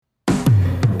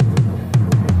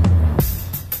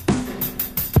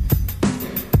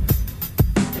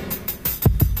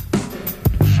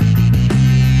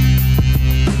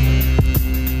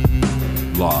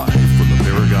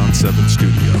7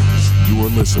 Studios. You are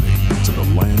listening to the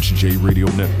Lance J Radio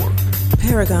Network.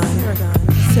 Paragon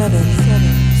 7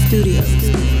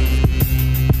 Studios.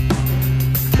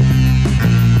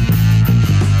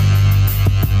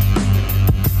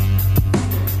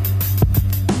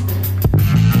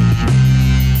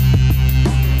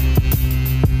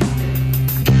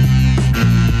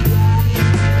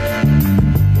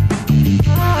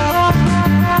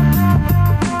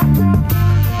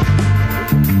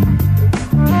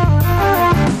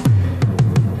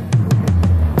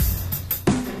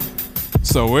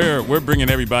 So we're bringing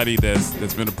everybody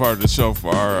that's been a part of the show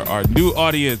for our new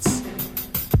audience,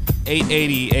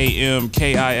 880 AM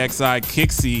KIXI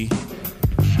Kixie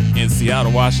in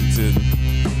Seattle, Washington.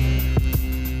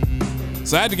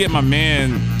 So I had to get my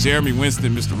man Jeremy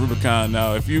Winston, Mr. Rubicon.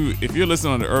 Now, if you're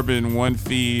listening on the Urban One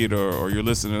feed or you're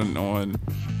listening on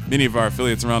many of our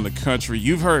affiliates around the country,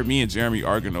 you've heard me and Jeremy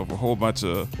arguing over a whole bunch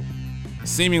of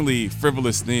seemingly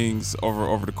frivolous things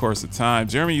over the course of time.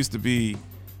 Jeremy used to be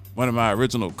one of my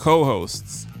original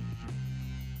co-hosts,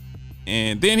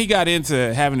 and then he got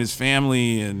into having his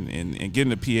family and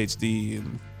getting a PhD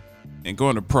and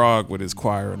going to Prague with his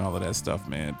choir and all of that stuff,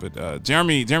 man. But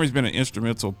Jeremy's been an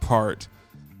instrumental part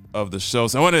of the show,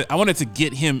 so I wanted to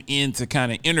get him in to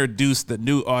kind of introduce the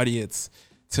new audience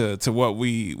to what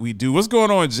we do. What's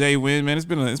going on, Jay Wynn, man? It's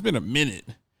been a minute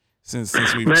since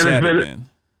we've chatted, man.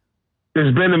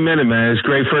 It's been a minute, man. It's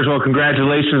great. First of all,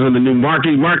 congratulations on the new market.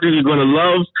 You're gonna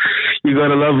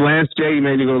love Lance J,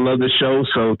 man. You're gonna love the show.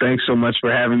 So thanks so much for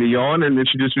having me on and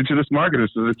introduce me to this market.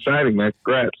 This is exciting, man.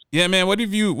 Congrats. Yeah, man. What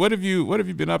have you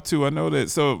been up to? I know that.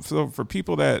 So for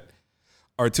people that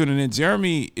are tuning in,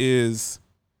 Jeremy he's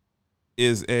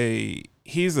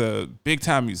a big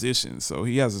time musician. So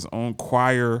he has his own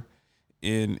choir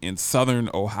in Southern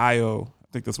Ohio. I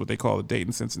think that's what they call the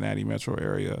Dayton, Cincinnati metro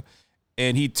area.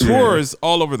 And he tours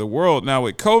all over the world. Now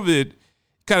with COVID,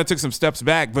 kind of took some steps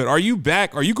back. But are you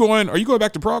back? Are you going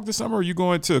back to Prague this summer? Or are you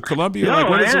going to Colombia?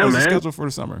 What is the schedule for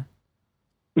the summer?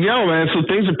 Yo, man, so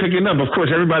things are picking up. Of course,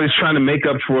 everybody's trying to make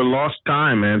up for lost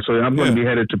time, man. So I'm going to be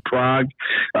headed to Prague.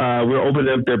 We're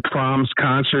opening up their Proms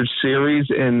concert series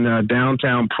in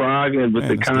downtown Prague, and with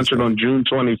the concert on June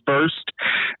 21st.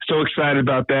 So excited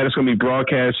about that. It's going to be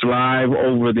broadcast live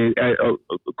over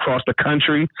across the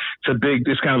country.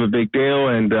 It's kind of a big deal,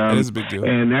 and it is a big deal.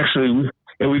 And actually,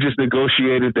 we just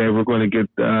negotiated that we're going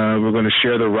to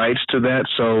share the rights to that.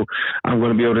 So I'm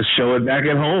going to be able to show it back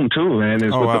at home too, man.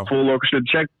 It's with the full orchestra.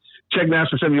 Czech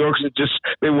National Symphony Orchestra.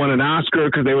 They won an Oscar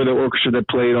because they were the orchestra that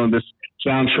played on this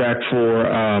soundtrack for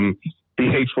The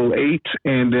Hateful Eight,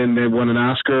 and then they won an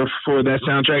Oscar for that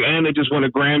soundtrack, and they just won a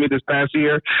Grammy this past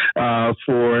year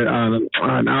for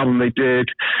an album they did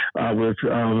with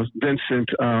Vincent.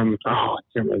 I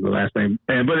can't remember the last name.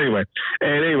 But anyway,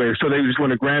 so they just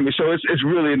won a Grammy. So it's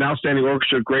really an outstanding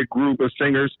orchestra, great group of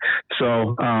singers.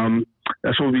 So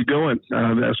that's what we'll be doing.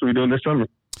 That's what we're doing this summer.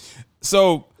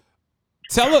 So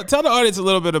tell the audience a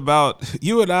little bit about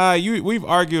you and I. We've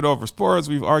argued over sports.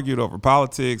 We've argued over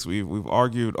politics. We've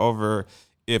argued over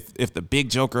if the Big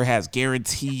Joker has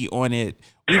guarantee on it.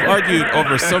 We've argued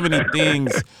over so many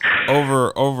things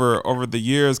over the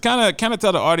years. Kind of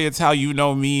tell the audience how you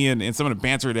know me and some of the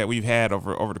banter that we've had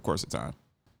over the course of time.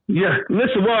 Yeah,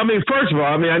 listen, well, first of all,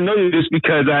 I know you just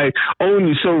because I own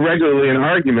you so regularly in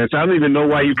arguments. I don't even know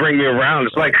why you bring me around.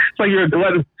 It's like you're a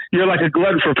glutton. You're like a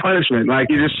glutton for punishment. Like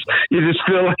you just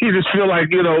feel like, I guess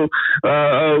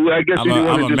you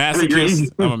want to just bring your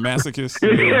ego. I'm a masochist.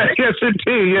 Yeah, yes,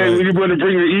 indeed. Yeah, right. You want to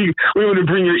bring your ego. We want to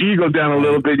bring your ego down a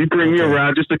little bit. You bring me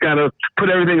around just to kind of put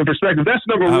everything in perspective. That's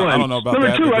number one. I don't know about number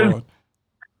that. Two,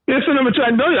 so number two,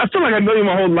 I feel like I know you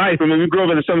my whole life. We grew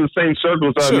up in some of the same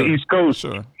circles on the East Coast.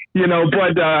 Sure.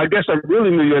 But I guess I really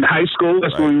knew you in high school.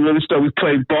 That's when we really started. We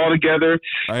played ball together,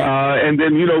 and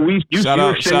then shout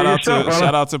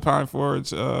out to Pine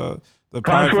Forge, the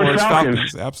Pine Forge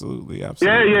Falcons. Absolutely. Yeah.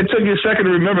 It took you a second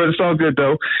to remember. It's all good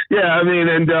though. Yeah, and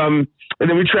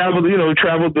then we traveled.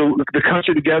 Traveled the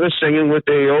country together, singing with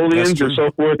the Aeolians and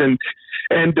so forth,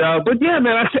 but yeah,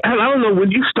 man, I don't know.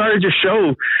 When you started your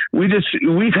show, we've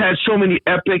had so many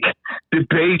epic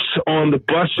debates on the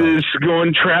buses,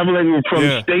 traveling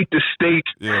from state to state,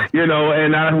 and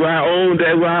I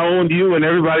owned you and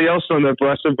everybody else on the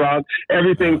bus about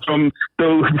everything from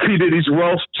the P. Diddy's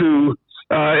wealth to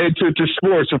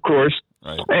sports, of course.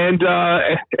 Right. And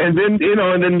then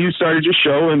and then you started your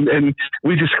show, and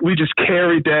we just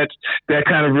carried that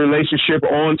kind of relationship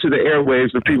onto the airwaves,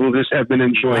 and people just have been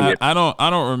enjoying it. I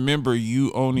don't remember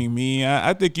you owning me.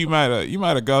 I think you might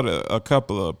have got a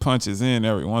couple of punches in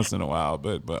every once in a while,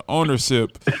 but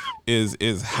ownership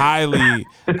is highly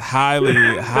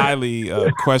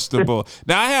questionable.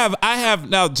 Now I have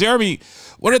now Jeremy.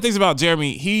 One of the things about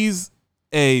Jeremy, he's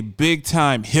a big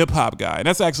time hip hop guy. And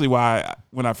that's actually why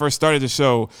when I first started the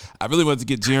show, I really wanted to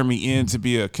get Jeremy in to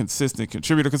be a consistent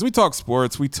contributor, because we talk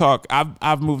sports,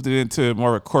 I've moved it into more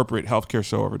of a corporate healthcare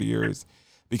show over the years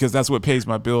because that's what pays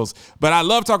my bills. But I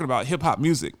love talking about hip hop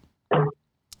music.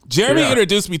 Jeremy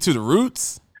introduced me to the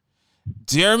Roots.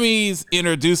 Jeremy's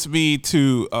introduced me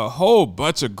to a whole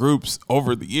bunch of groups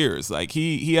over the years. Like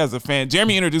he has a fan.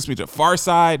 Jeremy introduced me to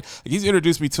Farside. He's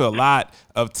introduced me to a lot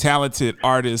of talented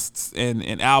artists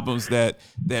and albums that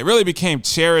really became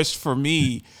cherished for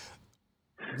me.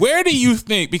 Where do you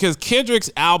think, because Kendrick's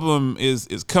album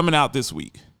is coming out this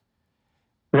week.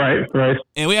 Right.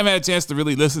 And we haven't had a chance to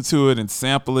really listen to it and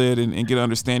sample it and get an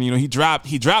understanding. You know, he dropped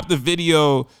the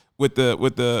video with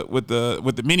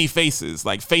the many faces,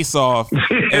 like Face Off,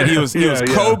 and he was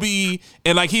Kobe,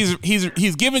 and like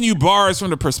he's giving you bars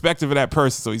from the perspective of that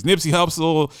person. So he's Nipsey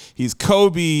Hussle, he's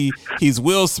Kobe, he's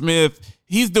Will Smith,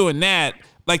 he's doing that.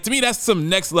 Like, to me, that's some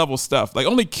next level stuff. Like,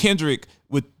 only Kendrick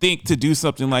would think to do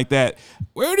something like that.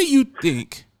 Where do you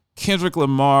think Kendrick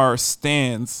Lamar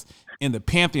stands in the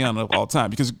pantheon of all time?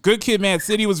 Because Good Kid, Mad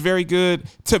City was very good.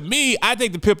 To me, I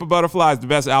think The Pimp a Butterfly is the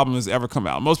best album that's ever come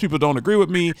out. Most people don't agree with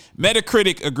me.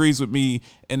 Metacritic agrees with me,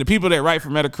 and the people that write for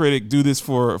Metacritic do this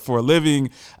for a living.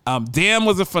 Damn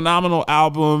was a phenomenal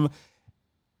album.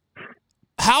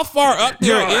 How far up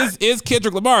there is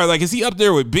Kendrick Lamar? Like, is he up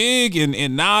there with Big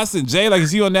and Nas and Jay? Like, is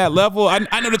he on that level? I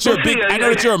know that you're I know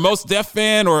that you're a Mos Def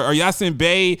fan or Yasin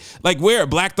Bey. Like, where a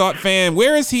Black Thought fan?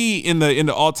 Where is he in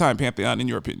the all time pantheon in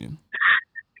your opinion?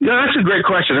 No, that's a great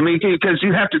question. I mean, because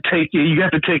you have to take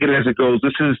it as it goes.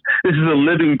 This is a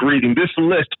living, breathing. This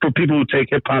list, for people who take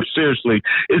hip hop seriously,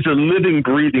 is a living,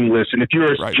 breathing list. And if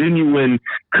you're a genuine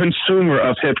consumer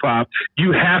of hip hop,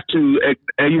 you have to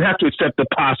accept the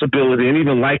possibility and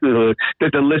even likelihood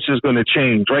that the list is going to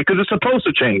change, right? Because it's supposed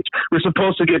to change. We're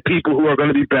supposed to get people who are going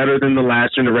to be better than the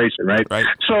last generation, right?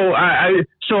 So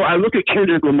I look at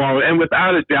Kendrick Lamar, and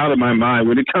without a doubt in my mind,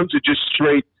 when it comes to just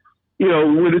straight, you know,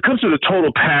 when it comes to the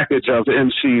total package of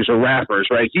MCs or rappers,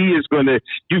 right, you've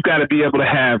got to be able to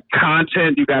have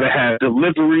content, you got to have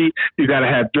delivery, you got to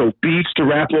have dope beats to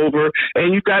rap over,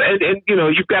 and you've got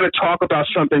to talk about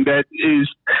something that is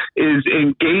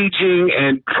engaging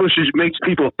and makes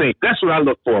people think. That's what I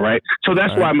look for, right? So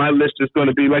that's why my list is going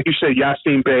to be, like you said,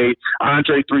 Yasin Bey,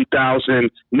 Andre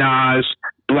 3000, Nas,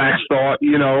 Black Thought,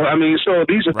 you know, I mean, so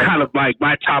these are kind of like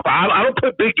my top. I don't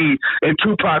put Biggie and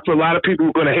Tupac, for a lot of people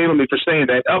who are going to hate on me for saying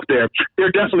that, up there.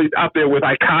 They're definitely up there with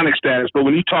iconic status. But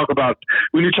when you talk about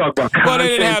content, well,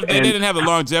 they didn't have the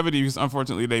longevity because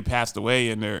unfortunately they passed away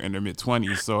in their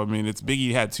mid-20s. So I mean,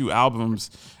 Biggie had 2 albums.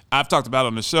 I've talked about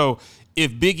on the show.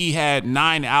 If Biggie had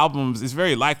 9 albums, it's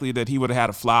very likely that he would have had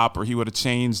a flop or he would have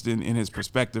changed in his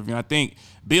perspective. You know, I think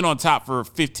being on top for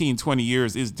 15, 20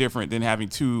 years is different than having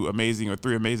 2 amazing or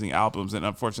 3 amazing albums and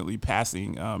unfortunately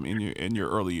passing in your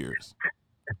early years.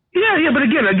 Yeah, but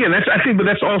again,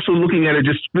 that's also looking at it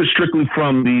just strictly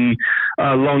from the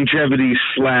longevity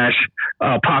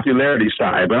 / popularity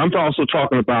side. But I'm also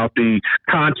talking about the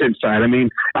content side. I mean,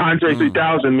 Andre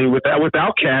 3000. I mean, with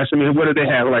Outkast, I mean, what did they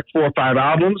have? Like 4 or 5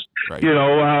 albums, you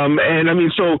know? And I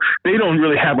mean, so they don't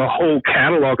really have a whole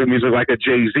catalog of music like a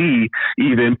Jay-Z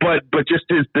even, but just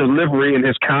his delivery and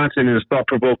his content and his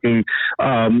thought-provoking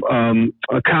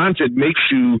content makes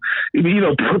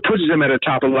pushes him at the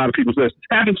top of a lot of people's lists.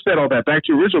 Having said all that, back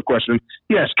to your original question,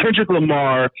 yes, Kendrick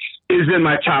Lamar is in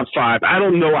my top 5. I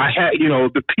don't know.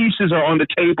 The pieces are on the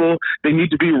table. They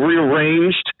need to be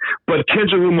rearranged. But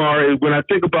Kendrick Lamar, when I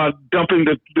think about dumping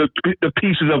the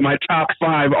pieces of my top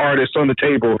 5 artists on the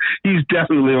table, he's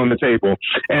definitely on the table.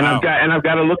 And I've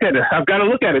got to look at it. I've got to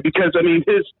look at it because I mean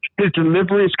his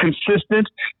delivery is consistent.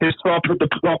 The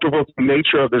thought-provoking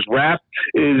nature of his rap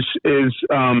is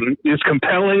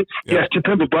compelling. Yes, To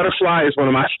Pimp a Butterfly is one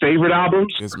of my favorite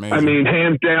albums. I mean,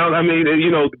 hands down. I mean,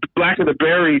 Black of the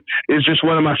Berry is just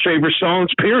one of my favorite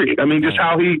songs, period. I mean, just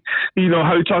how he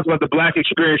talks about the Black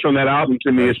experience on that album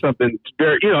to me is something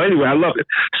very, anyway, I love it.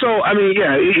 So, I mean,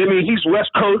 yeah, he's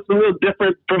West Coast, a little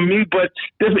different from me, but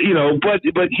his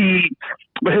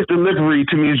delivery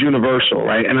to me is universal,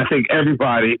 right? And I think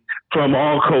everybody from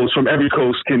every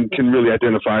coast can really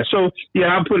identify. So, yeah,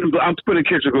 I'm putting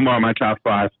Kendrick Lamar in my top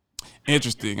 5.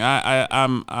 Interesting.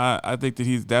 I think that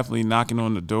he's definitely knocking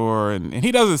on the door, and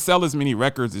he doesn't sell as many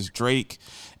records as Drake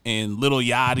and Lil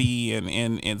Yachty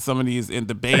and some of these, and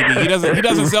the Baby. He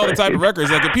doesn't sell the type of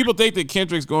records. Like, if people think that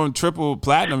Kendrick's going triple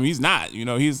platinum, he's not. You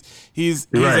know, he's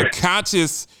right. A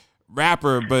conscious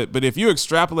rapper, but if you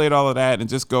extrapolate all of that and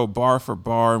just go bar for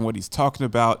bar and what he's talking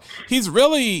about, he's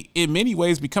really in many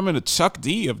ways becoming a Chuck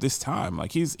D of this time.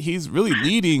 Like, he's really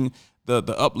leading the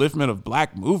upliftment of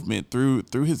black movement through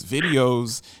his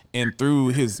videos and through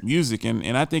his music,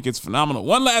 and I think it's phenomenal.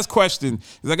 One last question,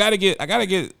 because I gotta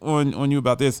get on you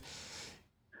about this.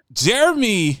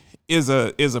 Jeremy is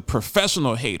a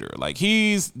professional hater. Like,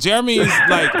 he's like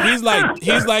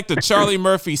the Charlie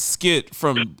Murphy skit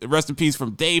from Rest in Peace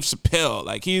from Dave Chappelle.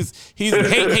 Like, he's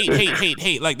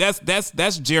hate. Like,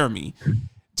 that's Jeremy.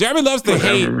 Jeremy loves to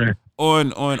hate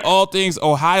on all things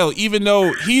Ohio, even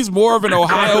though he's more of an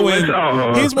Ohioan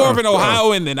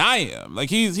than I am. Like,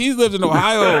 he's lived in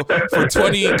Ohio for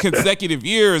 20 consecutive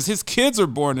years. His kids are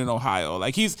born in Ohio.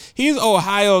 Like, he's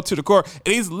Ohio to the core,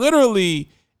 and he's literally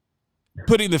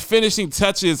putting the finishing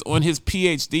touches on his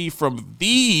PhD from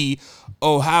the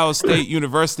Ohio State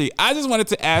University. I just wanted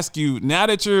to ask you, now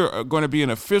that you're going to be an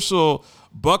official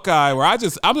Buckeye, where I'm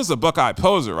just a Buckeye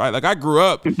poser, right? Like, I grew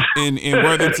up in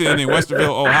Worthington in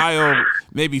Westerville, Ohio,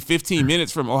 maybe 15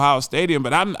 minutes from Ohio Stadium,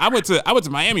 but I went to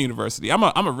Miami University. I'm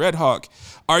a Red Hawk.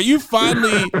 Are you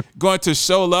finally going to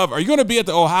show love? Are you going to be at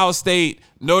the Ohio State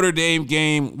Notre Dame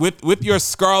game with your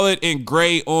scarlet and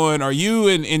gray on? Are you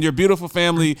and your beautiful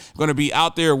family going to be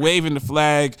out there waving the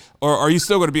flag, or are you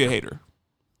still going to be a hater?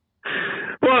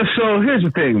 Well, so here's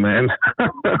the thing, man.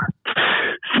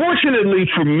 Fortunately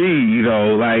for me, you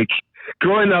know, like,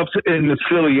 growing up in the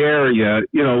Philly area,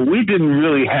 you know, we didn't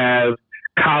really have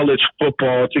college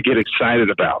football to get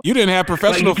excited about. You didn't have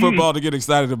professional football to get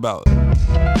excited about.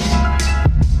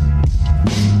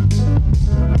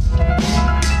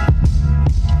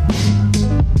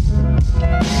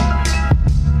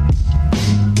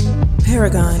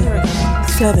 Paragon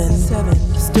 7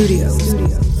 Studios.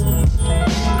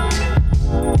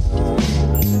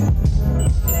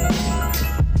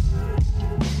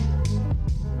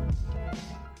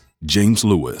 James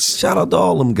Lewis. Shout out to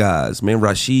all them guys, man.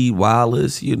 Rasheed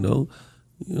Wallace, you know,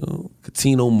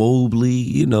 Katino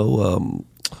Mobley,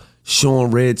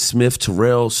 Sean Red Smith,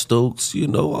 Terrell Stokes,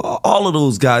 all of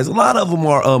those guys. A lot of them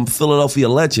are Philadelphia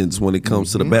legends when it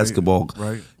comes to the basketball.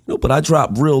 Right. But I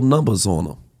drop real numbers on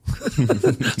them.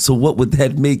 So what would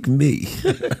that make me?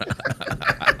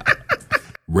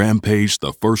 Rampage,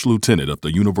 the first lieutenant of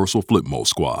the Universal Flipmo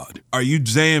Squad. Are you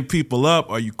jaying people up?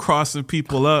 Are you crossing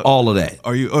people up? All of that.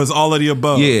 Or is all of the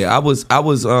above? Yeah, I was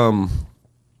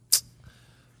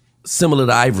similar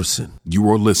to Iverson.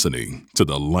 You are listening to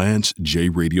the Lance J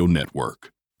Radio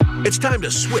Network. It's time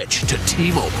to switch to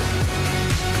T-Mobile.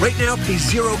 Right now, pay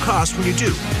zero cost when you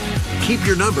do. Keep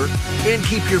your number and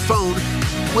keep your phone.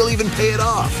 We'll even pay it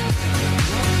off.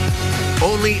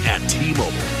 Only at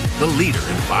T-Mobile, the leader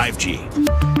in 5G.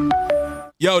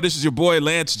 Yo, this is your boy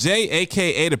Lance J,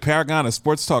 a.k.a. the Paragon of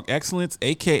Sports Talk Excellence,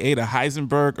 a.k.a. the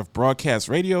Heisenberg of Broadcast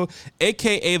Radio,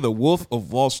 a.k.a. the Wolf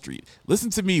of Wall Street. Listen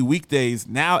to me weekdays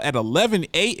now at 11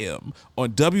 a.m.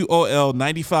 on WOL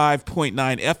 95.9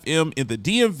 FM in the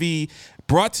DMV,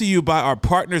 brought to you by our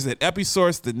partners at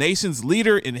Episource, the nation's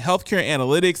leader in healthcare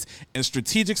analytics and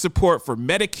strategic support for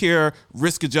Medicare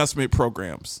risk adjustment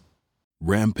programs.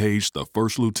 Rampage, the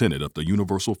first lieutenant of the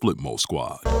Universal Flipmo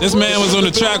Squad. This man was on the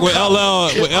track with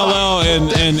LL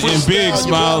and Big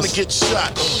Smiles.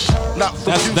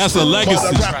 That's a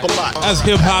legacy. That's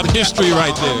hip hop history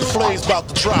right there.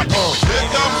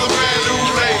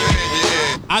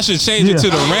 I should change it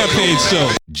to the Rampage show.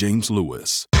 James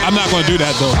Lewis. I'm not going to do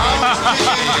that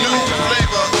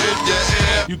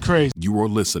though. You crazy. You are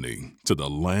listening to the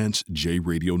Lance J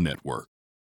Radio Network.